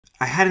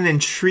I had an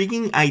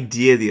intriguing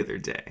idea the other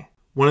day.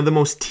 One of the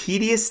most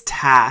tedious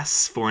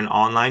tasks for an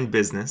online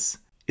business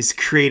is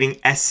creating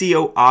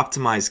SEO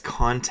optimized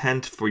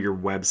content for your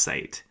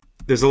website.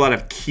 There's a lot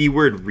of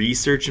keyword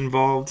research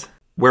involved,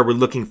 where we're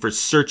looking for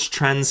search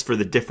trends for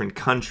the different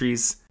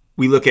countries.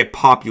 We look at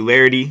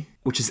popularity,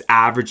 which is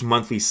average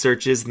monthly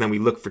searches, and then we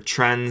look for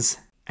trends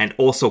and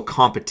also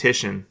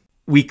competition.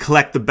 We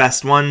collect the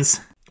best ones.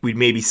 We'd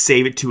maybe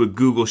save it to a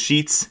Google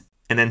Sheets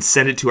and then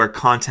send it to our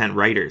content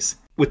writers,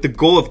 with the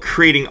goal of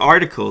creating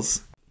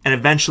articles and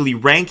eventually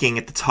ranking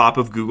at the top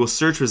of Google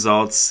search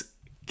results,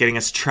 getting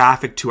us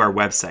traffic to our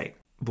website.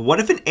 But what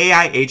if an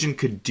AI agent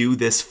could do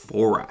this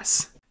for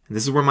us? And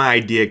this is where my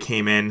idea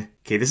came in.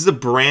 Okay, this is a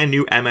brand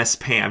new MS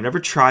Paint. I've never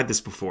tried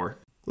this before.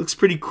 Looks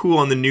pretty cool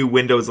on the new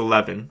Windows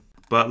 11.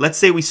 But let's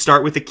say we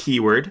start with a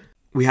keyword.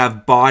 We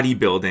have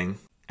bodybuilding.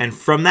 And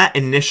from that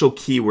initial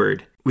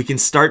keyword, we can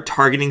start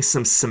targeting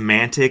some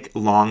semantic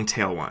long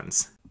tail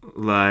ones,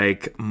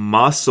 like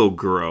muscle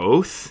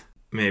growth,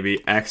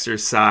 maybe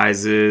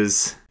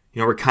exercises.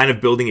 We're kind of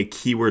building a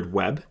keyword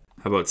web.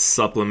 How about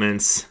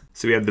supplements?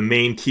 So we have the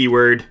main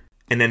keyword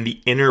and then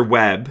the inner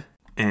web.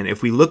 And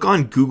if we look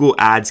on Google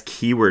Ads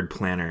Keyword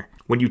Planner,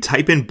 when you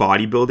type in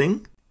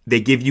bodybuilding,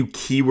 they give you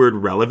keyword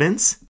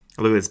relevance.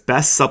 Look at this,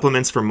 best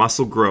supplements for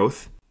muscle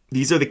growth.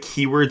 These are the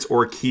keywords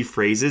or key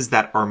phrases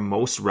that are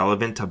most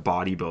relevant to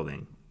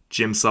bodybuilding.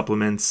 Gym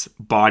supplements,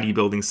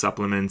 bodybuilding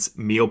supplements,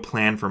 meal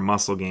plan for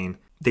muscle gain.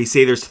 They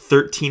say there's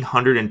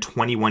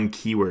 1,321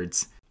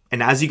 keywords.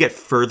 And as you get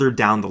further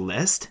down the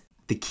list,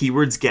 the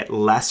keywords get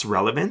less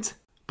relevant,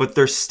 but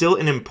they're still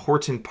an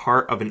important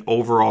part of an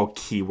overall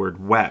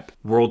keyword web.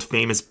 World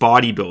famous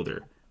bodybuilder,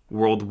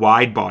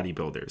 worldwide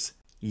bodybuilders,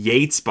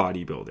 Yates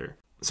bodybuilder.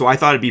 So I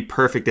thought it'd be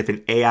perfect if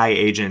an AI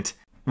agent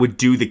would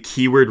do the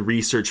keyword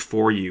research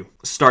for you,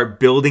 start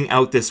building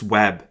out this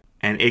web,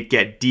 and it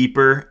get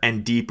deeper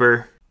and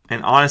deeper.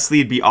 And honestly,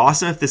 it'd be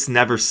awesome if this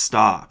never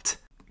stopped,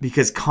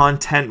 because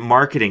content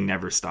marketing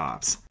never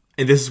stops.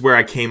 And this is where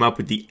I came up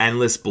with the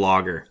Endless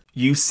Blogger.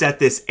 You set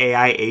this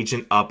AI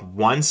agent up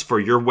once for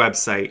your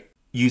website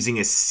using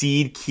a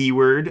seed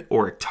keyword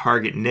or a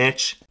target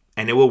niche,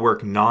 and it will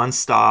work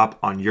nonstop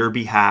on your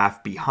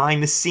behalf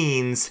behind the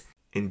scenes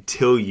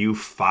until you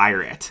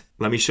fire it.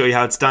 Let me show you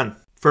how it's done.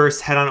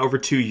 First, head on over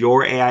to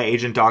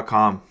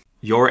youraiagent.com.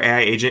 Your AI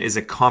Agent is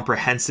a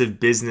comprehensive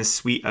business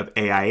suite of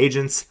AI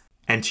agents.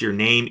 Enter your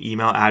name,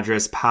 email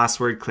address,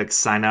 password, click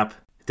sign up.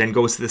 Then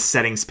go to the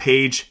settings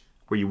page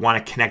where you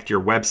want to connect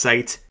your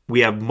website.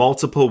 We have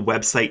multiple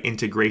website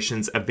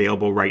integrations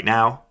available right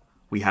now.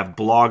 We have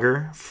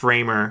Blogger,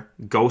 Framer,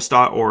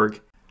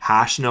 Ghost.org,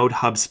 Hashnode,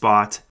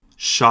 HubSpot,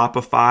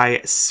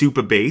 Shopify,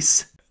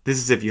 Supabase. This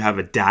is if you have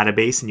a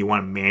database and you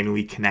want to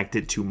manually connect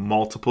it to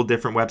multiple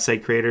different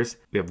website creators.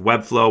 We have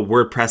Webflow,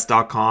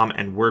 WordPress.com,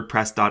 and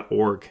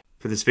WordPress.org.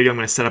 For this video, I'm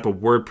going to set up a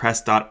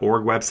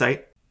WordPress.org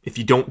website. If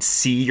you don't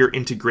see your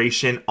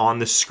integration on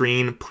the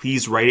screen,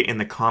 please write it in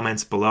the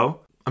comments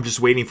below. I'm just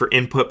waiting for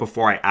input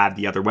before I add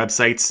the other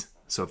websites.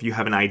 So if you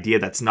have an idea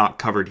that's not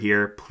covered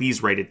here,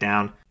 please write it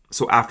down.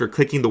 So after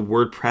clicking the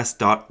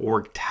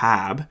WordPress.org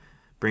tab,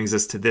 brings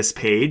us to this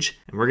page,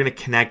 and we're going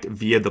to connect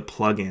via the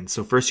plugin.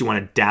 So first you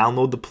want to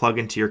download the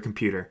plugin to your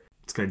computer.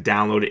 It's going to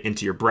download it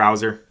into your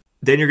browser.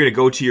 Then you're going to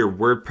go to your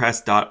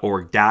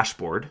WordPress.org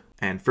dashboard.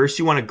 And first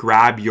you want to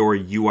grab your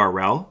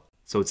URL.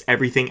 So it's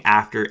everything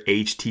after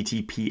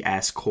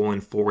https://.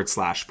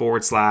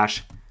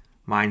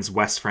 Mine's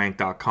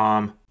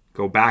westfrank.com.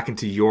 Go back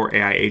into your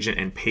AI agent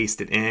and paste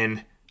it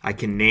in. I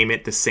can name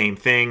it the same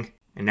thing.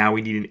 And now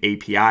we need an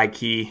API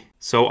key.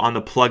 So on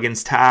the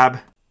plugins tab,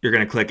 you're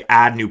going to click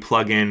add new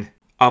plugin,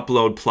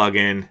 upload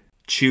plugin,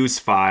 choose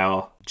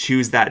file,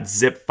 choose that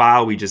zip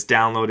file we just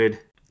downloaded,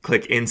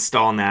 click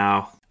install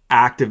now,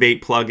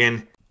 activate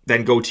plugin,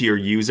 then go to your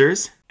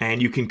users,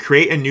 and you can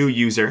create a new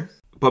user,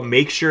 but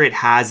make sure it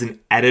has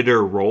an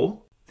editor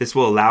role. This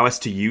will allow us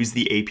to use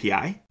the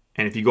API.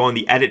 And if you go on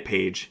the edit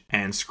page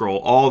and scroll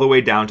all the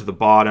way down to the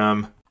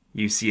bottom,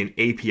 you see an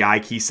API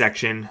key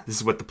section. This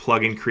is what the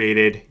plugin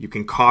created. You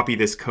can copy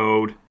this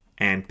code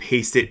and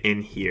paste it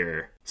in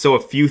here. So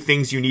a few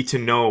things you need to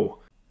know.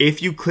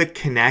 If you click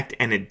connect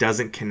and it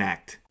doesn't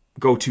connect,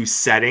 go to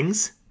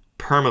settings,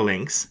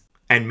 permalinks,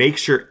 and make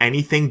sure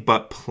anything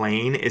but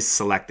plain is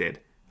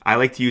selected. I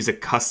like to use a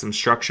custom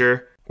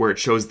structure where it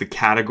shows the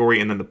category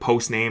and then the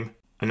post name.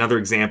 Another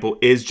example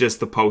is just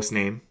the post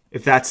name.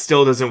 If that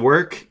still doesn't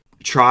work,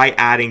 try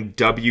adding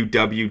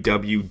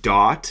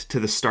www. To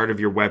the start of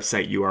your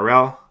website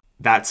URL.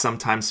 That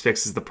sometimes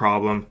fixes the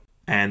problem.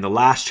 And the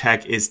last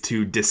check is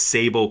to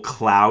disable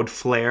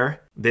Cloudflare.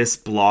 This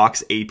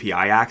blocks API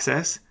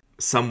access.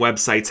 Some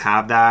websites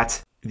have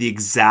that. The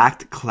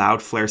exact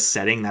Cloudflare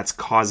setting that's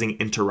causing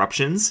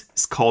interruptions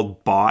is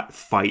called bot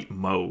fight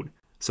mode.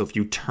 So if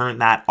you turn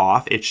that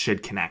off, it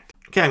should connect.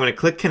 Okay, I'm going to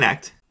click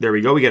connect. There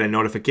we go. We get a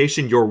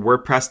notification. Your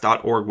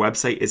WordPress.org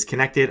website is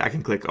connected. I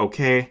can click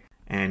OK.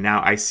 And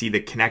now I see the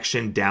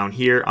connection down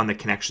here on the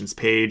connections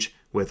page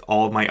with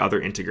all of my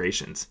other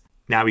integrations.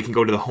 Now we can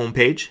go to the home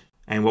page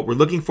And what we're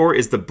looking for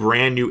is the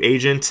brand new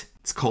agent.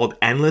 It's called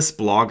Endless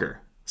Blogger.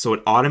 So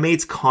it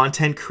automates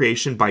content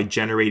creation by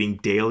generating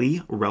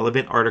daily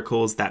relevant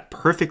articles that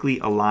perfectly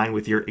align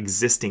with your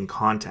existing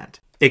content.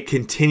 It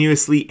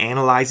continuously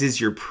analyzes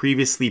your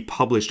previously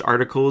published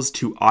articles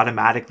to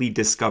automatically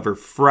discover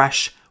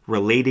fresh,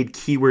 related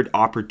keyword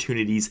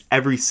opportunities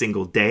every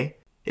single day.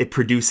 It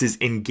produces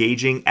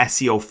engaging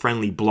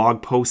SEO-friendly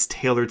blog posts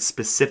tailored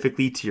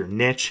specifically to your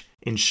niche,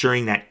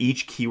 ensuring that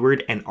each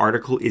keyword and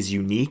article is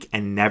unique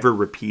and never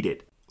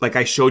repeated. Like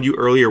I showed you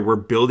earlier, we're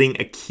building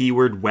a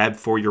keyword web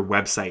for your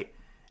website.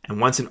 And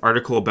once an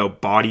article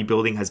about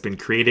bodybuilding has been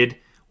created,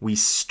 we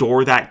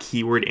store that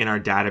keyword in our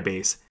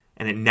database,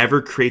 and it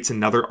never creates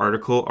another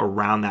article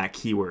around that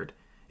keyword.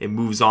 It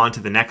moves on to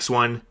the next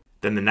one,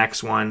 then the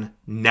next one,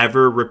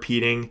 never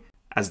repeating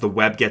as the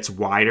web gets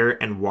wider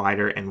and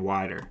wider and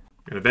wider.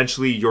 And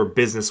eventually your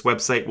business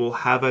website will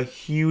have a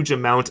huge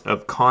amount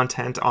of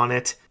content on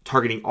it,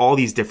 targeting all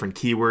these different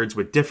keywords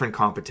with different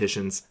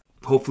competitions,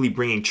 hopefully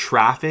bringing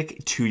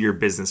traffic to your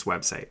business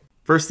website.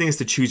 First thing is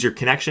to choose your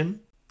connection.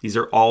 These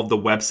are all of the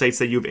websites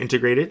that you've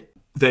integrated.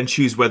 Then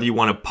choose whether you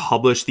want to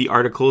publish the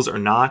articles or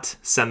not.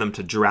 Send them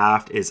to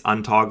draft is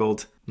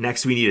untoggled.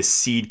 Next, we need a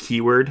seed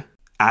keyword.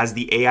 As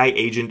the AI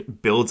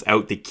agent builds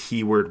out the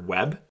keyword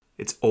web,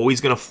 it's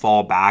always going to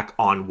fall back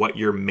on what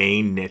your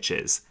main niche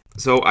is.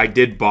 So I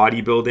did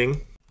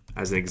bodybuilding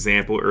as an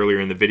example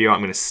earlier in the video. I'm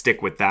going to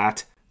stick with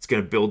that. It's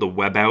going to build a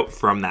web out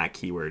from that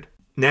keyword.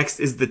 Next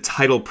is the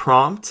title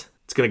prompt.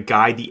 It's going to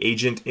guide the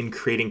agent in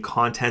creating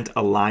content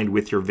aligned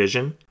with your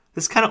vision.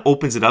 This kind of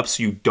opens it up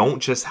so you don't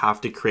just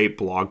have to create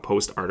blog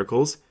post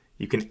articles.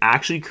 You can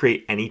actually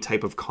create any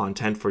type of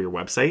content for your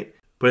website.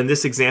 But in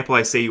this example,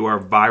 I say you are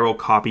a viral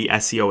copy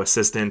SEO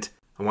assistant.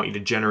 I want you to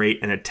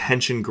generate an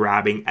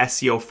attention-grabbing,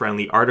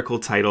 SEO-friendly article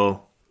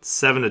title,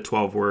 7 to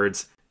 12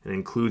 words, and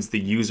includes the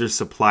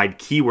user-supplied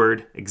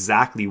keyword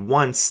exactly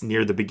once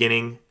near the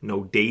beginning,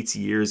 no dates,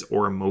 years,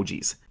 or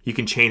emojis. You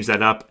can change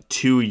that up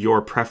to your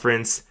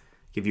preference,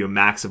 give you a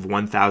max of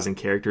 1,000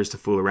 characters to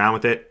fool around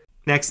with it.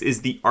 Next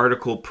is the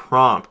article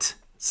prompt.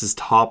 This is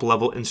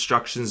top-level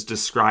instructions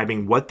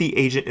describing what the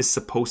agent is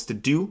supposed to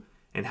do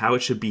and how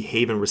it should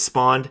behave and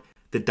respond.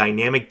 The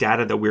dynamic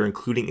data that we're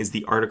including is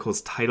the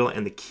article's title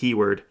and the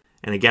keyword.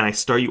 And again, I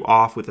start you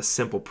off with a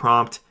simple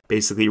prompt.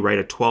 Basically, write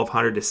a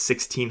 1,200 to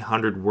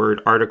 1,600 word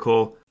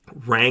article,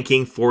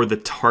 ranking for the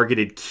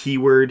targeted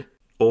keyword,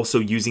 also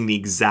using the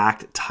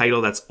exact title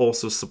that's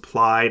also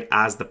supplied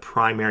as the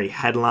primary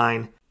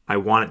headline. I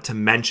want it to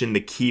mention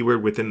the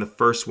keyword within the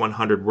first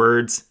 100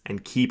 words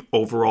and keep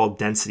overall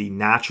density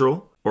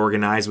natural.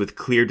 Organize with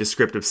clear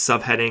descriptive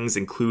subheadings,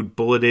 include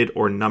bulleted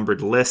or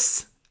numbered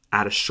lists,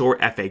 add a short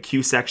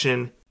FAQ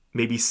section,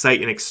 maybe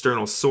cite an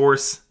external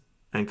source,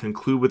 and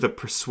conclude with a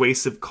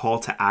persuasive call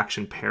to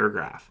action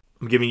paragraph.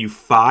 I'm giving you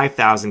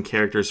 5,000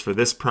 characters for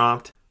this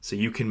prompt so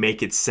you can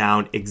make it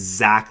sound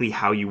exactly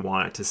how you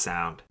want it to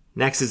sound.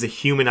 Next is a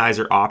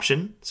humanizer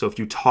option. So if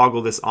you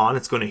toggle this on,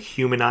 it's going to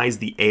humanize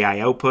the AI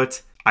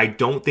output. I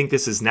don't think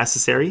this is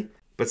necessary,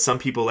 but some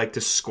people like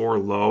to score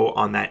low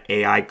on that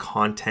AI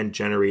content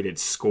generated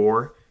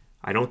score.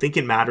 I don't think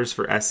it matters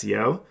for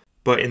SEO,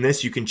 but in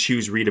this you can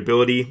choose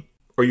readability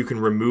or you can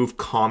remove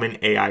common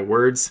AI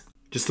words.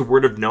 Just a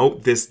word of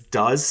note, this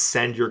does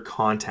send your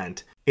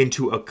content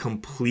into a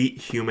complete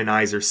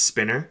humanizer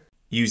spinner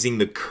using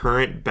the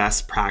current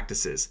best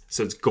practices.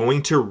 So it's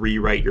going to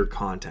rewrite your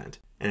content.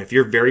 And if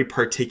you're very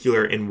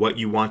particular in what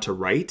you want to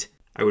write,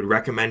 I would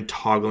recommend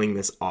toggling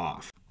this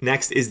off.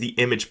 Next is the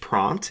image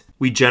prompt.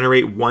 We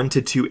generate 1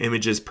 to 2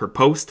 images per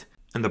post,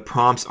 and the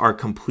prompts are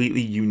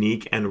completely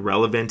unique and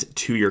relevant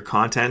to your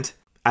content.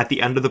 At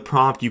the end of the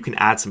prompt, you can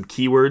add some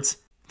keywords.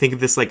 Think of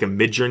this like a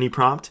mid-journey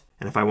prompt.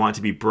 And if I want it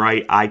to be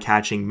bright,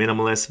 eye-catching,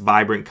 minimalist,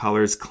 vibrant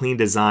colors, clean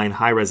design,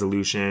 high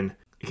resolution,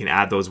 you can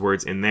add those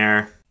words in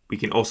there. We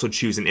can also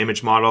choose an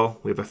image model.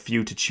 We have a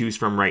few to choose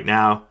from right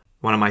now.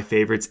 One of my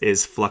favorites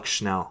is Flux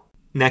Schnell.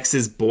 Next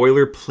is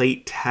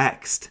boilerplate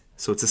text.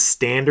 So it's a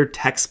standard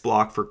text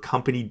block for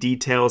company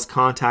details,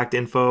 contact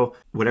info,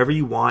 whatever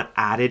you want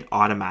added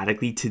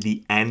automatically to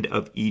the end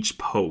of each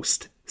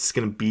post. It's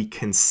going to be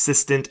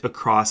consistent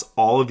across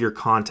all of your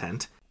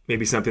content.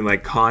 Maybe something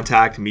like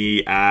contact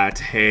me at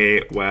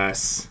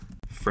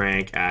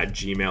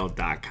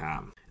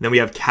heywesfrank@gmail.com. Then we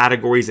have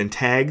categories and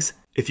tags.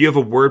 If you have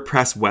a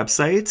WordPress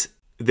website,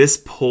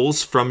 this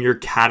pulls from your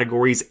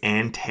categories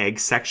and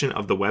tags section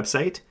of the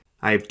website.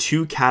 I have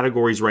 2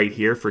 categories right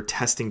here for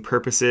testing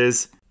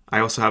purposes. I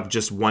also have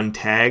just 1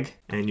 tag,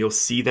 and you'll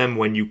see them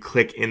when you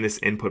click in this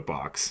input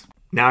box.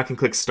 Now I can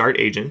click Start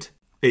Agent.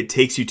 It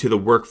takes you to the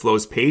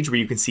workflows page where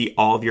you can see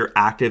all of your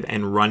active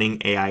and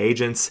running AI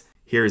agents.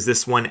 Here's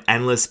this one,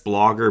 Endless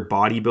Blogger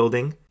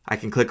Bodybuilding. I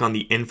can click on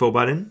the info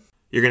button.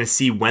 You're gonna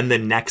see when the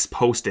next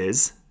post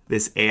is.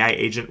 This AI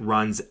agent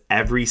runs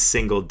every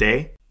single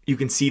day. You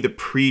can see the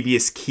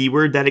previous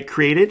keyword that it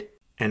created.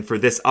 And for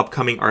this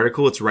upcoming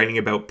article, it's writing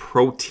about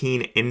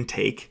protein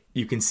intake.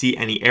 You can see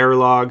any error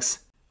logs,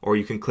 or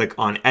you can click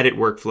on Edit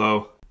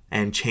Workflow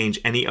and change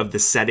any of the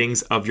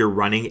settings of your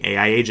running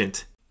AI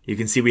agent. You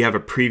can see we have a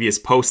previous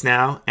post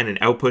now and an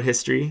output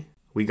history.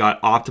 We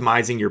got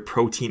optimizing your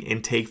protein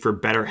intake for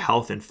better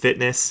health and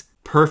fitness.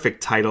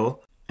 Perfect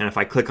title. And if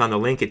I click on the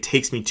link, it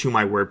takes me to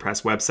my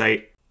WordPress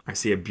website. I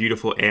see a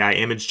beautiful AI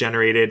image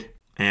generated,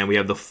 and we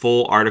have the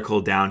full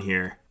article down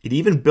here. It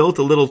even built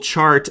a little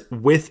chart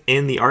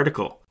within the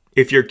article.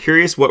 If you're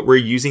curious what we're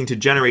using to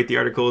generate the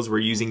articles, we're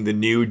using the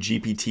new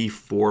GPT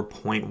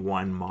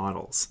 4.1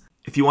 models.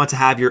 If you want to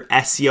have your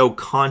SEO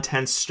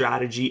content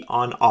strategy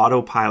on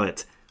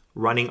autopilot,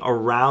 running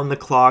around the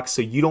clock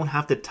so you don't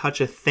have to touch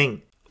a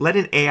thing, let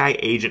an AI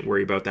agent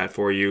worry about that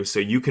for you so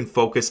you can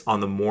focus on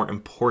the more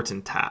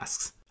important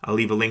tasks. I'll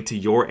leave a link to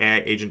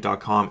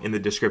youraiagent.com in the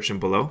description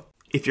below.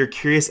 If you're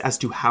curious as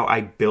to how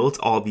I built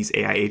all of these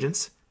AI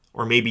agents,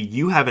 or maybe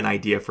you have an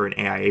idea for an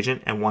AI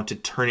agent and want to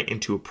turn it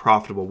into a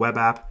profitable web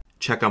app,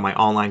 check out my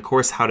online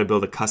course, How to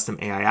Build a Custom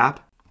AI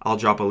App. I'll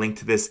drop a link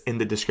to this in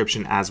the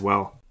description as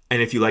well.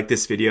 And if you like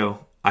this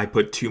video, I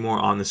put 2 more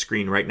on the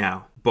screen right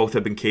now. Both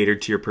have been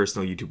catered to your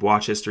personal YouTube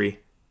watch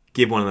history.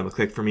 Give one of them a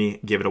click for me,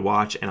 give it a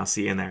watch, and I'll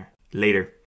see you in there. Later.